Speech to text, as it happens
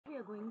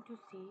going to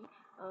see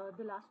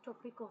the last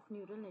topic of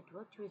neural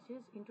networks, which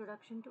is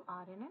Introduction to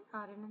RNN.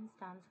 RNN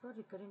stands for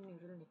Recurrent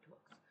Neural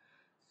Networks.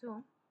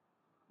 So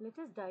let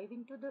us dive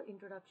into the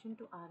introduction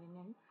to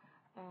RNN,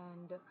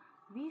 and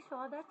we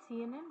saw that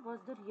CNN was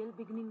the real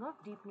beginning of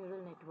deep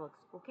neural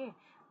networks, okay,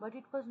 but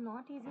it was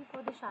not easy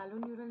for the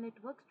shallow neural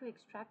networks to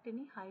extract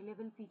any high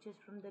level features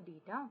from the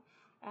data,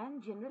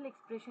 and general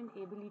expression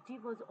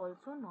ability was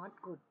also not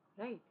good,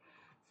 right?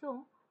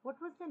 So what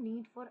was the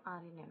need for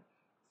RNN?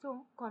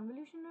 So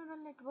convolutional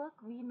neural network,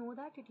 we know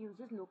that it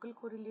uses local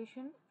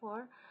correlation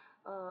for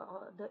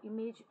the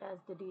image as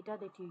the data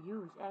that you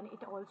use, and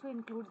it also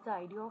includes the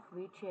idea of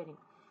weight sharing,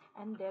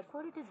 and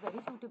therefore it is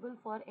very suitable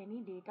for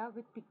any data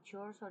with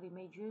pictures or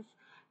images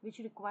which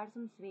require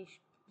some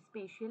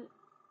spatial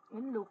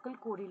and local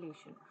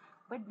correlation.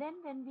 But then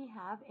when we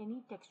have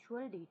any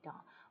textual data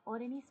or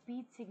any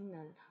speech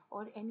signal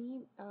or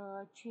any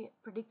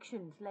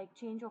predictions like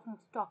change of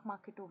stock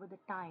market over the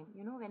time,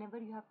 whenever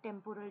you have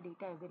temporal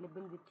data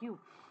available with you,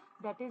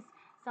 that is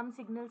some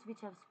signals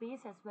which have space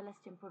as well as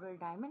temporal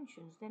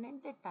dimensions, then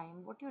at that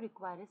time what you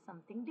require is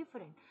something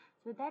different.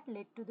 So that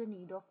led to the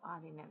need of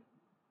RNN.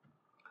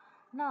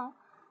 Now,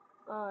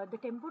 the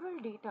temporal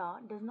data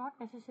does not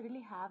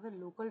necessarily have a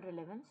local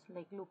relevance,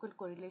 like local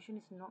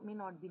correlation may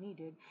not be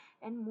needed,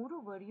 and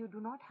moreover you do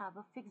not have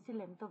a fixed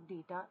length of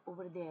data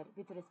over there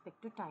with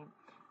respect to time.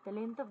 The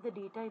length of the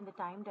data in the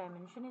time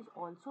dimension is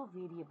also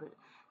variable.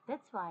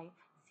 That's why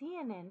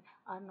CNN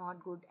are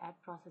not good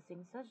at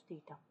processing such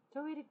data.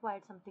 So we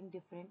required something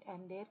different,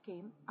 and there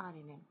came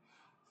RNN.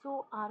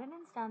 So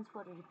RNN stands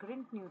for a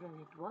recurrent neural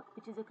network,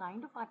 which is a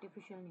kind of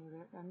artificial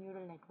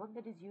neural network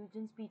that is used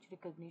in speech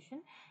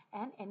recognition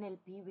and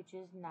NLP, which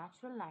is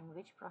natural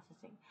language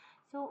processing.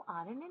 So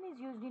RNN is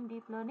used in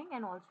deep learning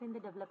and also in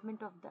the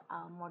development of the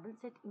models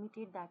that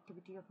imitate the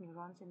activity of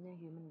neurons in the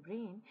human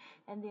brain,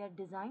 and they are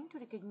designed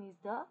to recognize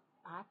the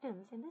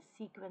patterns and the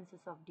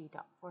sequences of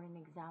data. For an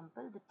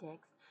example, the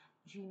text,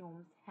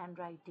 genomes,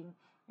 handwriting,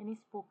 any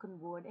spoken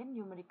word and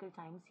numerical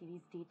time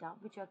series data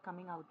which are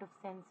coming out of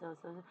sensors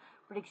or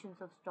predictions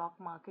of stock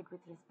market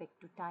with respect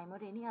to time or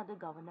any other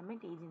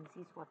government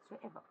agencies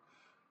whatsoever.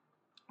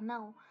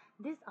 Now,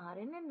 this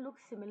RNN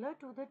looks similar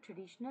to the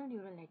traditional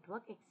neural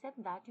network,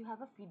 except that you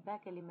have a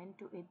feedback element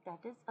to it,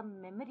 that is a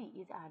memory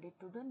is added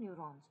to the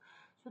neurons.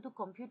 So the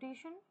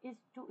computation is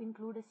to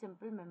include a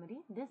simple memory.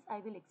 This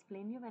I will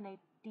explain you when I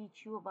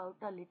teach you about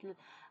a little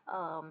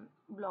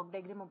block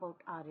diagram about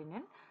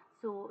RNN.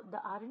 So the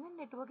RNN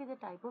network is a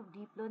type of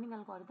deep learning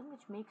algorithm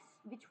which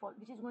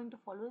is going to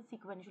follow a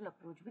sequential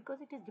approach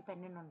because it is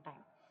dependent on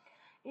time.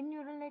 In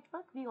neural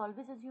network, we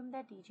always assume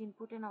that each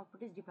input and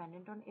output is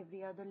dependent on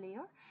every other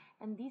layer,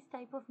 and these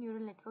type of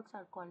neural networks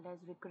are called as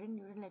recurrent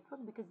neural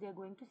network because they are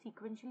going to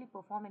sequentially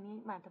perform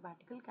any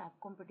mathematical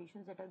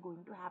computations that are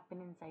going to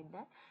happen inside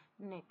that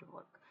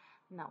network.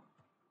 Now,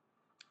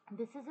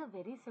 this is a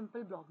very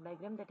simple block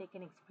diagram that I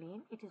can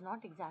explain. It is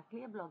not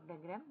exactly a block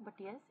diagram, but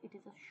yes, it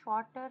is a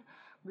shorter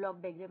block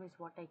diagram is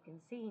what I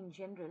can say in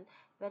general,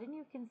 wherein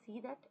you can see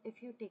that if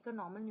you take a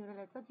normal neural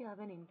network, you have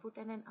an input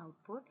and an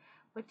output,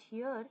 but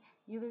here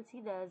you will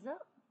see there's a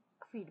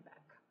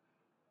feedback.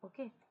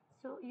 Okay,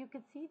 so you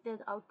can see the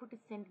output is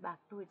sent back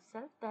to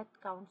itself. That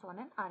counts on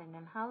an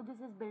RNN. How this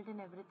is built and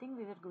everything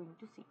we are going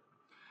to see.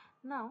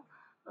 Now,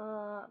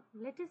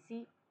 let us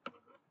see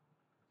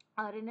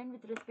RNN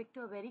with respect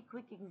to a very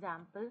quick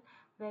example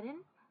wherein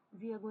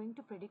we are going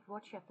to predict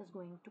what chef is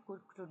going to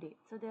cook today.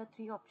 So there are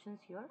three options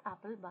here: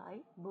 apple pie,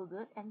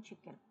 burger and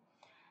chicken.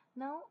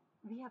 Now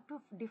we have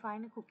to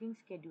define a cooking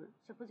schedule.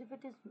 Suppose if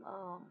it is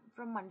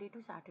from Monday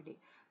to Saturday,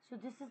 so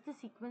this is the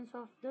sequence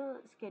of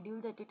the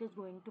schedule that it is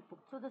going to cook.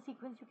 So the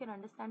sequence you can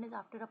understand is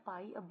after a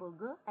pie, a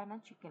burger and a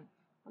chicken.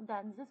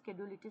 That's the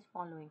schedule it is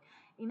following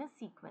in a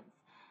sequence.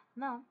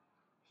 Now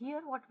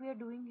here what we are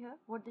doing here,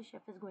 what the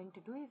chef is going to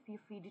do if you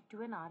feed it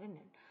to an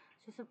RNN.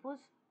 So suppose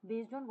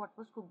based on what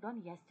was cooked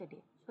on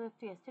yesterday. So if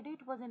yesterday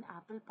it was an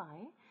apple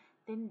pie,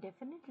 then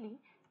definitely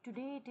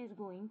today it is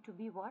going to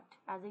be what?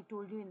 As I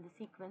told you in the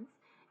sequence,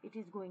 it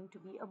is going to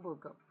be a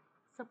burger.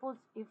 Suppose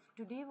if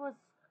today was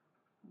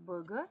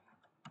burger,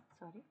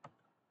 sorry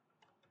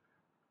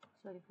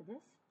for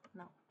this.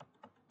 Now,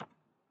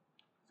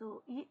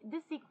 so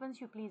this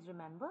sequence you please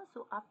remember.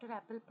 So after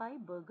apple pie,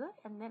 burger,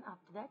 and then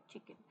after that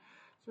chicken.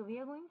 So we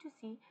are going to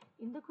see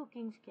in the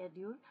cooking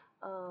schedule,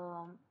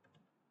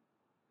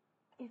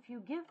 if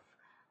you give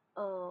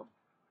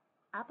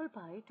apple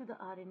pie to the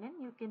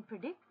RNN, you can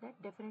predict that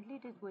definitely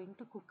it is going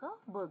to cook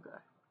a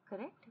burger.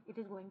 Correct? It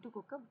is going to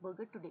cook a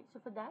burger today. So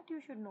for that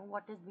you should know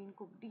what has been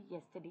cooked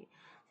yesterday.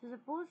 So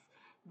suppose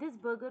this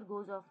burger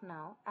goes off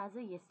now as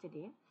a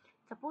yesterday.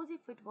 Suppose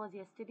if it was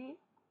yesterday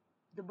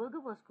the burger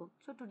was cooked,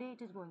 so today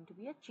it is going to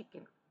be a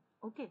chicken.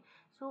 Okay,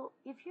 so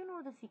if you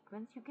know the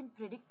sequence, you can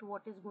predict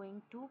what is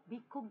going to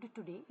be cooked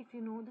today if you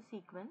know the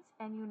sequence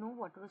and you know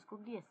what was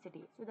cooked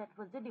yesterday. So that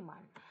was the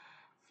demand.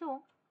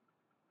 So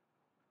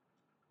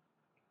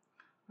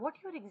what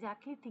you're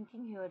exactly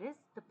thinking here is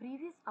the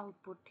previous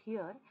output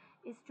here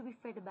is to be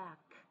fed back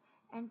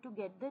and to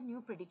get the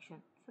new prediction.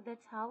 So So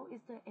that's how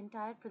is the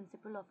entire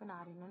principle of an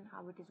RNN,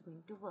 how it is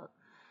going to work.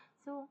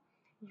 So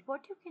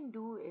what you can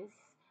do is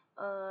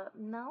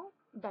now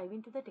dive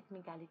into the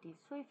technicalities.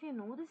 So if you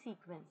know the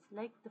sequence,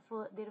 like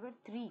there were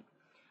three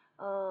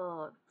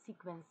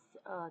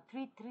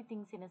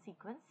things in a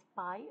sequence: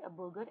 pie, a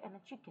burger, and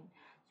a chicken.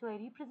 So I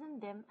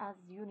represent them as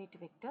unit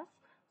vectors.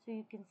 So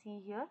you can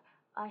see here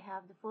I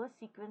have the first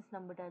sequence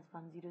numbered as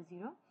 100.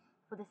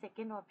 For the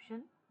second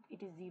option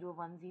it is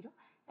 010,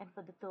 and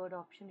for the third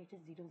option it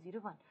is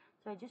 001.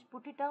 So I just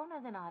put it down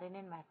as an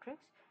RNN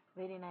matrix,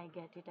 wherein I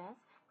get it as,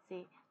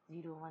 say,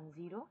 010,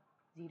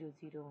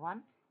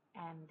 001,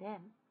 and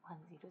then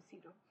 100.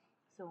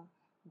 So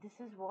this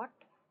is what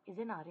is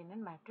an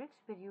RNN matrix,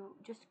 where you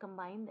just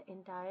combine the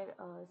entire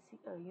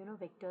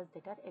vectors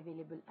that are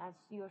available as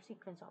your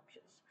sequence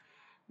options.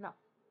 Now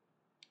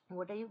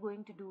what are you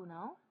going to do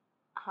now?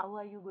 How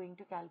are you going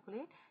to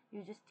calculate?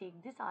 You just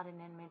take this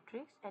RNN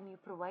matrix and you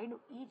provide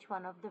each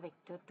one of the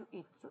vector to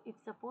it. So if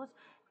suppose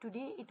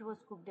today it was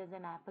cooked as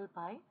an apple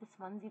pie, this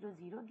 100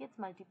 gets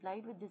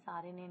multiplied with this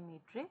RNN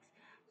matrix.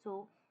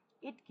 So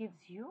it gives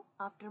you,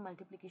 after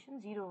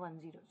multiplication,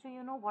 010. So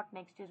you know what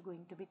next is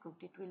going to be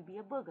cooked. It will be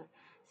a burger.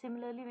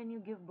 Similarly, when you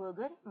give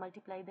burger,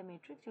 multiply the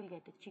matrix, you'll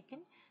get a chicken.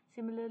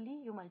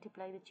 Similarly, you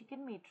multiply the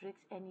chicken matrix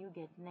and you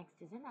get next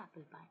is an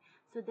apple pie.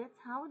 So that's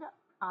how the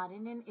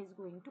RNN is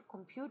going to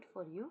compute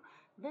for you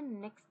the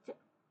next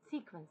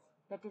sequence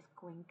that is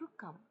going to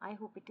come. I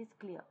hope it is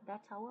clear.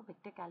 That's how a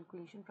vector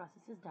calculation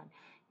process is done.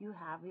 You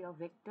have your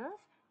vectors,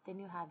 then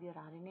you have your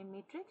RNN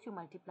matrix, you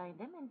multiply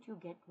them and you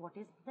get what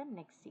is the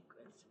next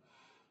sequence.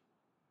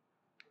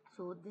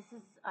 So this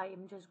is, I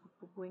am just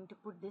going to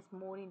put this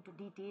more into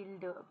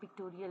detailed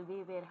pictorial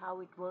way, where how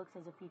it works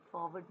as a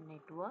feed-forward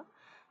network.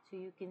 So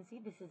you can see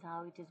this is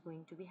how it is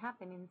going to be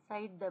happen.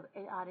 Inside the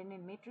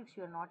RNN matrix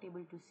you are not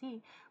able to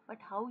see, but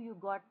how you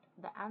got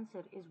the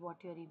answer is what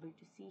you are able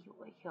to see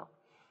over here.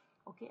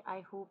 Okay,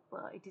 I hope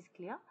it is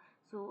clear.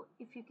 So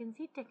if you can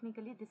see,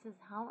 technically this is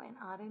how an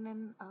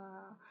RNN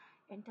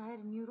entire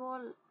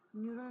neural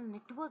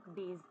network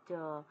based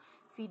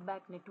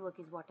feedback network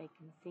is what I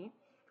can say.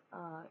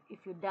 If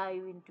you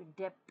dive into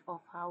depth of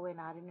how an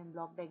RNN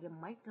block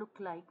diagram might look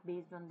like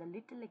based on the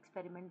little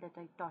experiment that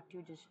I taught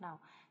you just now,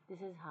 this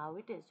is how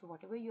it is. So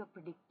whatever you are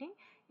predicting,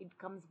 it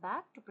comes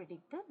back to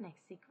predict the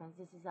next sequence.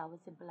 This is how a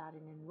simple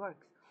RNN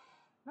works.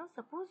 Now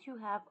suppose you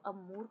have a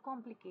more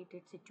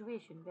complicated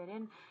situation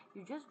wherein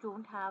you just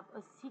don't have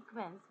a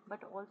sequence,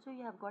 but also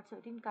you have got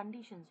certain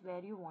conditions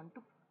where you want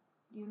to,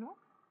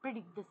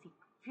 predict the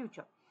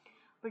future,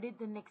 predict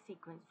the next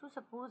sequence. So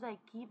suppose I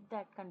keep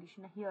that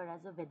condition here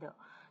as a weather.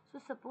 So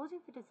suppose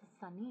if it is a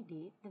sunny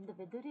day, then the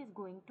weather is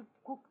going to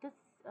cook this.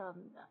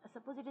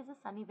 Suppose it is a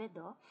sunny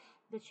weather,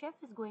 the chef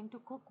is going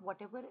to cook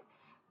whatever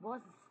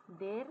was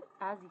there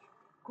as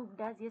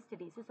cooked as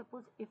yesterday. So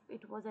suppose if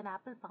it was an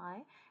apple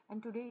pie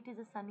and today it is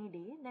a sunny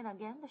day, then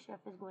again the chef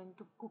is going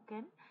to cook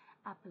an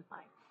apple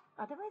pie.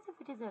 Otherwise,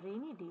 if it is a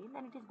rainy day,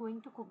 then it is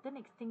going to cook the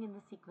next thing in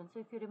the sequence. So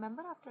if you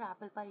remember, after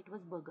apple pie it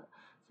was burger.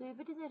 So if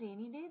it is a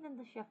rainy day, then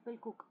the chef will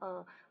cook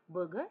a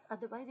burger.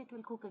 Otherwise it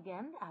will cook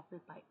again the apple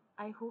pie.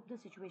 I hope the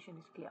situation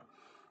is clear.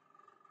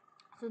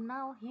 So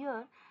now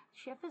here,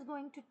 chef is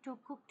going to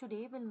cook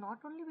today will not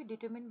only be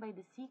determined by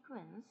the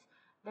sequence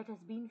that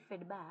has been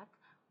fed back,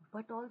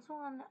 but also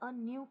on a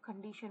new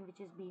condition which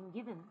is being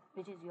given,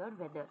 which is your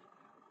weather.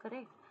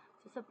 Correct?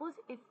 So suppose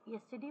if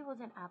yesterday was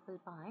an apple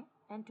pie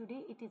and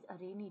today it is a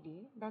rainy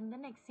day, then the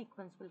next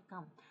sequence will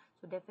come.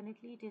 So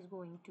definitely it is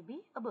going to be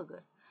a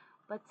burger.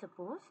 But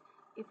suppose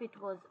if it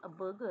was a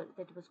burger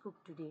that was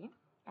cooked today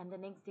and the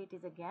next day it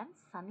is again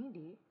sunny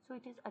day, so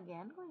it is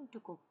again going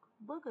to cook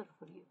burger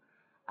for you.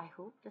 I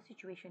hope the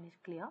situation is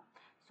clear.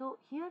 So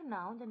here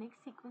now the next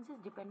sequence is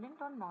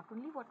dependent on not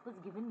only what was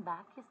given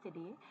back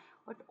yesterday,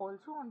 but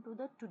also onto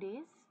the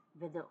today's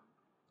weather.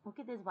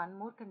 Okay, there's one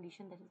more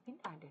condition that has been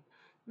added.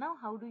 Now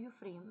how do you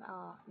frame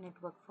a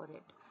network for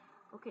it?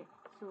 Okay,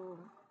 so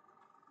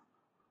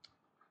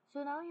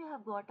now you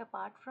have got,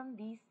 apart from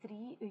these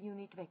three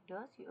unit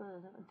vectors,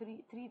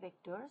 three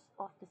vectors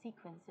of the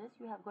sequences,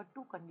 you have got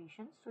two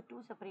conditions. So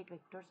two separate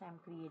vectors I am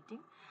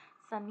creating,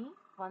 sunny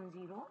 10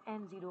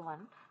 and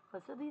 01.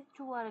 So these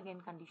two are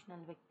again conditional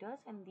vectors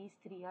and these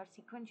three are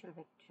sequential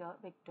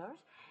vectors,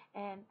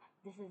 and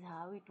this is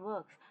how it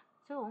works.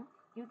 So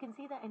you can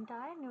see the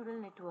entire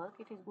neural network,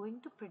 it is going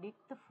to predict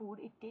the food.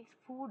 It takes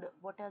food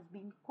what has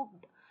been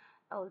cooked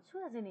also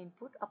as an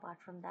input. Apart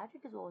from that,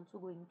 it is also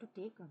going to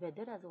take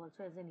weather as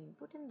also as an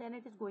input, and then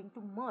it is going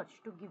to merge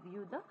to give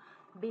you the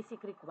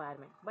basic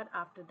requirement. But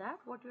after that,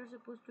 what you are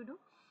supposed to do,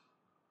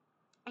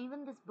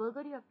 even this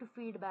burger you have to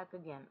feed back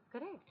again.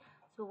 Correct?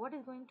 So what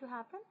is going to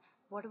happen?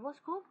 What was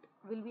cooked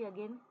will be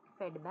again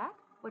fed back,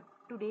 but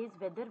today's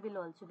weather will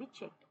also be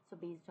checked. So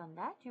based on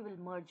that, you will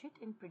merge it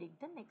and predict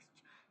the next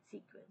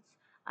sequence.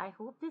 I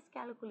hope this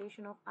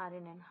calculation of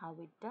RNN, how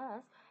it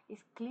does, is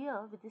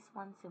clear with this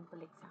one simple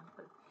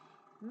example.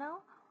 Now,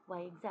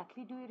 why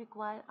exactly do you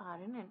require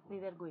RNN? We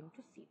were going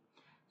to see.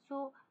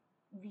 So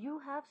you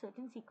have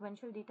certain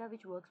sequential data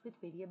which works with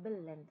variable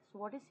length. So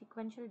what is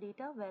sequential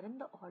data? Wherein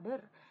the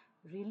order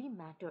really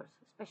matters,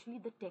 especially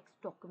the text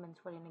documents.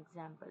 For an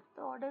example,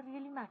 the order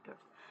really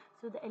matters.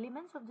 So the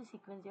elements of the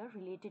sequence are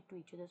related to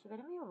each other. So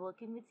whenever you're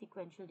working with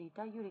sequential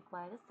data, you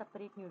require a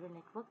separate neural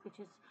network, which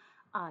is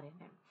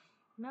RNN.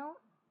 Now,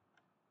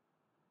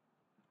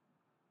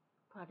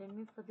 pardon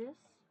me for this,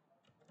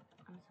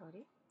 I'm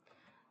sorry.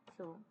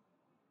 So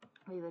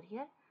we were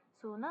here.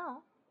 So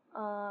now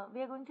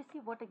we are going to see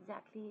what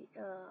exactly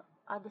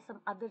are the some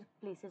other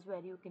places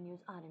where you can use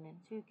RNN.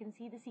 So you can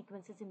see the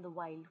sequences in the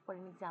wild. For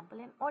an example,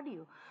 in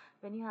audio,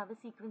 when you have a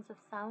sequence of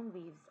sound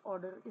waves,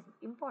 order is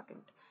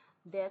important.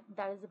 There,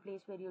 that is the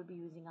place where you'll be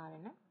using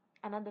RNN.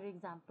 Another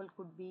example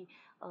could be,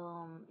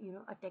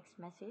 a text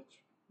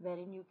message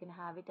wherein you can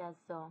have it as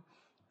a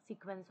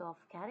sequence of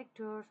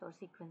characters or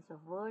sequence of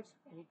words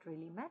where it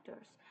really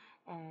matters.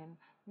 And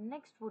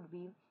next would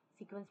be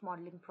sequence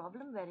modeling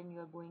problem, wherein you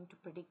are going to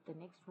predict the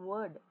next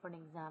word. For an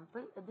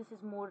example, this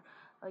is more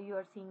you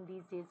are seeing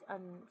these days on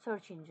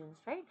search engines,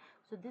 right?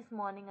 So this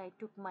morning I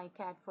took my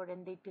cat for,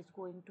 and it is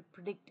going to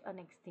predict a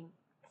next thing,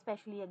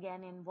 especially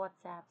again in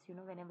WhatsApps,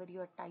 whenever you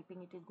are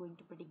typing, it is going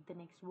to predict the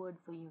next word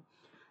for you.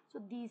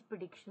 So these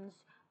predictions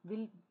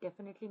will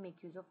definitely make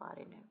use of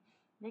RNN.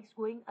 Next,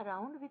 going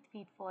around with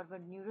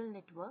feed-forward neural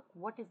network,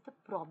 what is the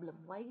problem?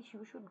 Why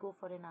you should go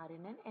for an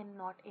RNN and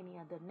not any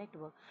other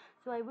network?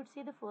 So I would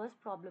say the first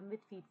problem with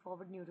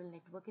feed-forward neural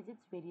network is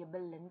its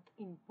variable length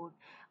input.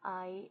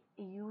 I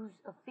use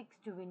a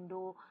fixed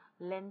window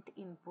length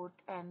input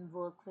and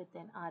work with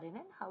an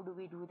RNN. How do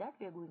we do that?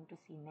 We are going to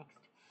see next.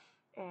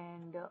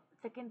 And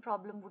second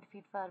problem would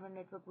feed-forward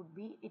network would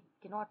be it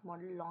cannot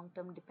model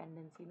long-term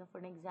dependency. For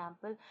an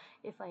example,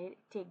 if I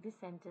take this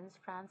sentence,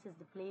 France is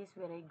the place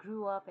where I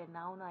grew up and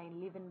now I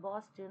live in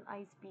Boston,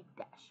 I speak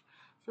dash.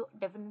 So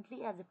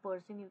definitely as a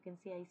person you can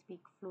say I speak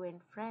fluent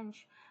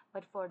French,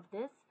 but for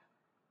this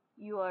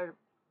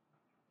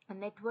a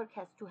network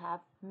has to have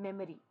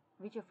memory,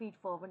 which a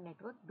feed-forward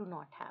network do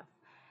not have.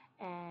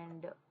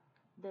 And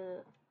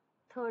the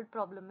third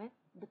problem is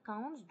the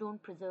counts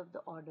don't preserve the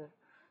order.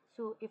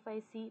 So if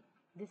I see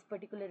this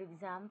particular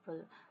example,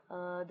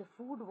 the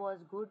food was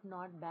good,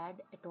 not bad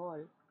at all,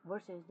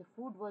 versus the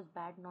food was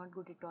bad, not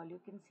good at all. You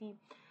can see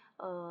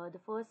the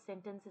first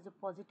sentence is a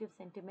positive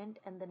sentiment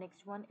and the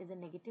next one is a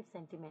negative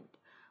sentiment.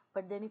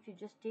 But then if you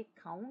just take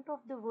count of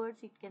the words,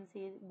 it can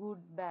say good,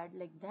 bad,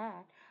 like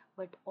that.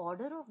 But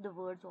order of the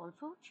words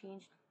also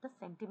changed the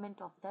sentiment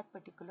of that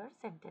particular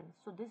sentence.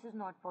 So this is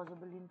not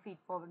possible in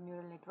feed-forward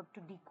neural network to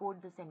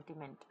decode the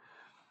sentiment.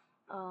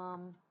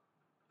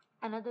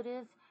 Another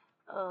is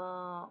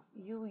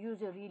you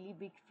use a really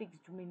big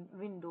fixed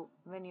window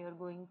when you're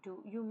going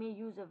to, you may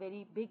use a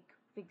very big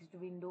fixed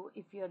window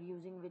if you are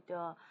using with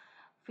a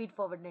feed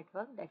forward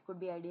network. That could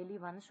be ideally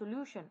one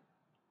solution,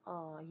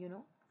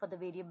 for the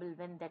variable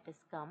when that is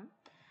come.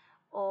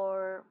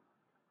 Or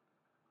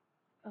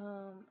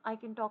I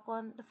can talk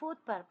on the fourth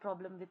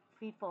problem with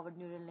feed-forward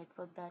neural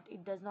network, that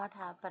it does not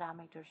have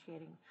parameter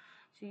sharing.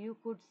 So you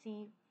could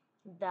see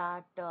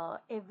that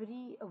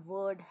every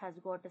word has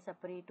got a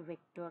separate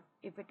vector.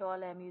 If at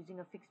all I am using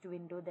a fixed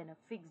window, then a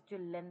fixed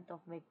length of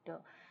vector.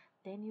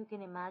 Then you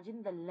can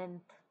imagine the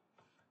length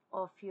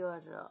of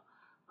your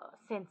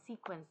sense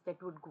sequence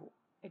that would go.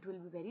 It will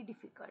be very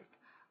difficult.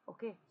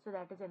 Okay, so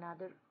that is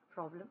another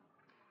problem.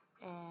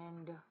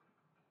 And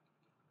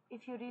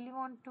if you really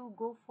want to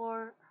go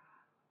for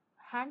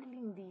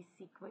handling these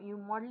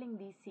modeling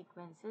these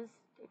sequences,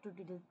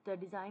 the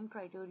design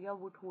criteria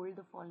would hold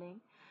the following.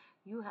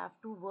 You have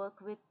to work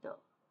with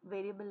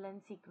variable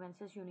length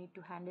sequences, you need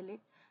to handle it.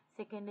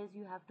 Second is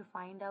you have to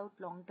find out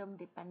long-term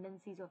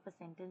dependencies of a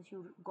sentence.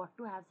 You got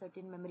to have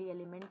certain memory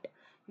element.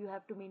 You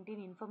have to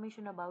maintain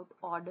information about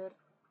order.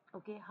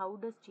 Okay, how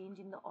does change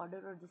in the order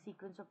or the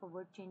sequence of a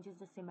word changes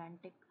the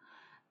semantic.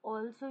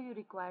 Also you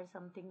require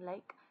something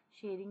like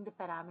sharing the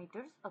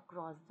parameters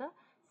across the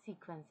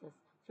sequences.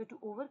 So to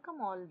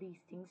overcome all these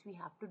things, we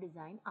have to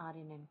design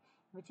RNN,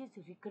 which is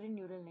recurrent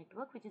neural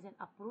network, which is an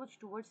approach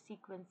towards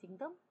sequencing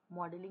the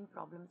modeling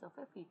problems of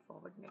a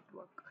feed-forward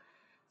network.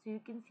 So you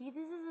can see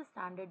this is a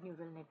standard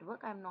neural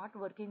network. I'm not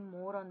working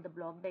more on the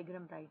block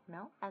diagram right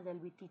now, as I'll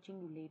be teaching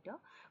you later.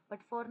 But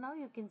for now,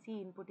 you can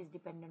see input is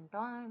dependent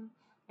on,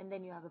 and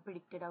then you have a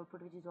predicted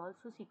output, which is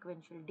also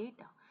sequential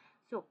data.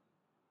 So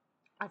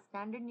a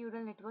standard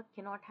neural network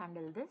cannot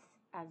handle this,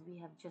 as we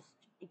have just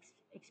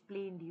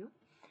explained you.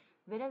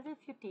 Whereas if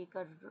you take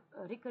a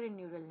recurrent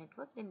neural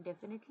network, then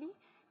definitely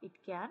it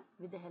can,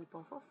 with the help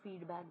of a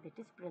feedback that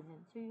is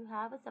present. So you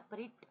have a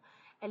separate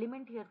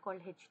element here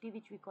called HT,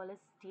 which we call a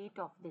state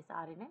of this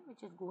RNN,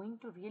 which is going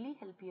to really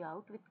help you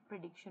out with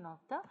prediction of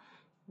the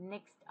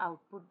next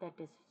output that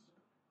is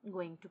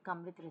going to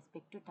come with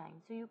respect to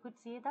time. So you could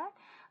say that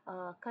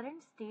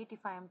current state, if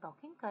I am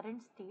talking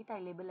current state, I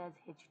label as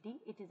HD.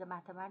 It is a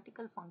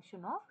mathematical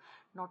function of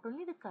not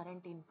only the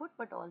current input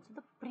but also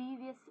the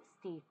previous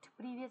state,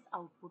 previous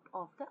output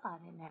of the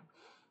RNN.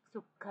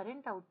 So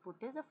current output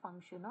is a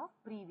function of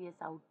previous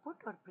output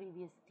or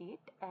previous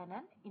state and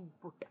an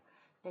input.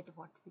 That is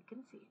what we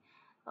can say.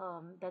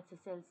 That's a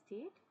cell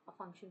state, a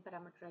function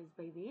parameterized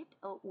by weight,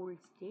 a old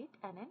state,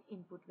 and an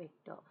input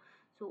vector.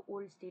 So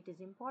old state is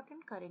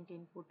important, current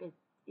input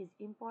is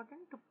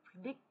important to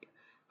predict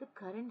the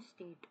current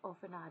state of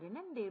an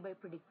RNN, thereby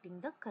predicting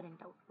the current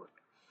output,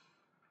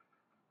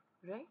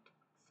 right?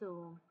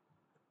 So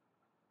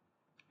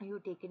you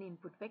take an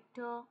input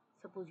vector.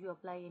 Suppose you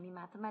apply any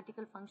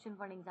mathematical function.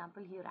 For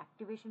example, here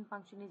activation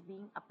function is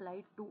being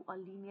applied to a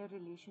linear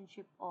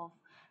relationship of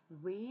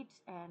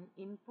weights and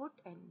input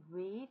and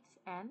weights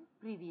and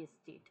previous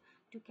state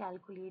to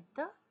calculate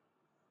the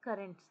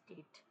current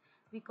state.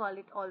 We call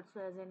it also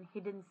as an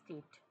hidden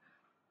state.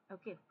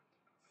 Okay,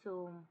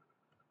 so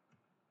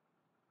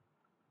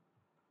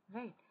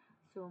right,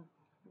 so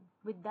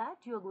with that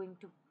you are going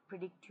to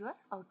predict your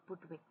output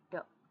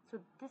vector. So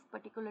this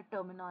particular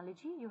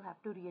terminology you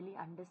have to really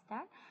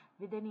understand.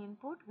 With an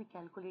input we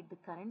calculate the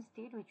current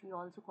state, which we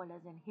also call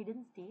as an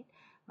hidden state,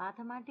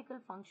 mathematical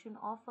function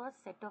of a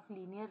set of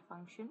linear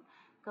function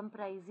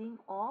comprising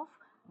of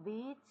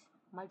weights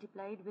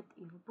multiplied with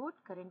input,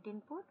 current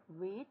input,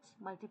 weights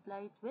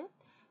multiplied with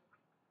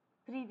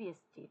previous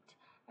state,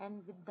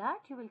 and with that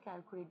you will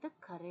calculate the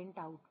current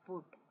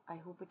output. I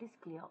hope it is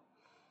clear.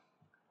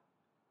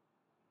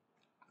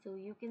 So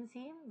you can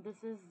see this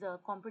is the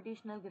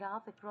computational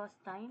graph across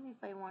time,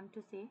 if I want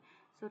to say.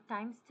 So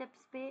time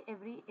steps पे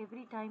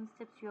every time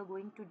steps you are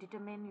going to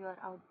determine your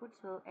output.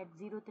 So at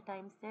 0th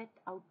time step,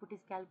 output is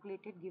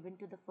calculated given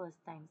to the first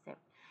time step.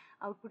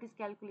 Output is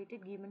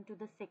calculated given to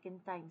the second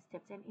time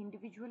steps, and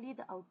individually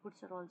the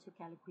outputs are also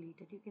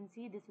calculated. You can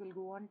see this will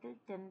go on till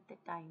 10th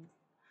times,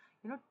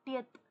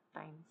 10th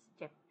time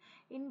step.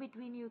 In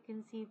between you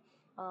can see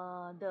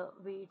the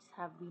weights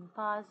have been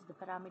passed, the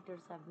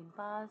parameters have been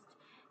passed,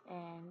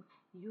 and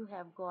you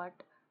have got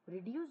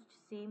reduced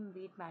same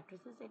weight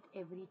matrices at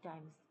every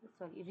time,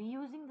 sorry,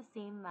 reusing the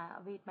same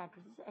weight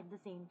matrices at the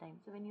same time.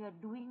 So when you are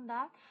doing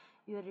that,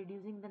 you are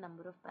reducing the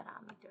number of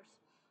parameters.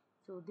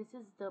 So this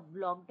is the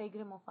block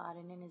diagram of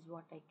RNN is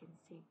what I can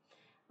say.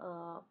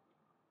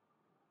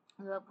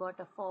 You have got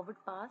a forward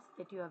pass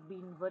that you have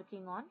been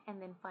working on,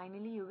 and then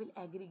finally you will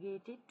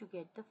aggregate it to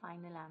get the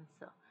final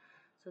answer.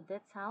 So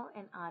that's how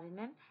an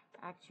RNN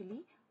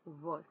actually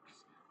works.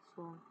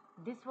 So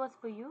this was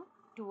for you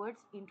towards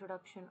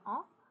introduction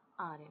of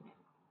RNN.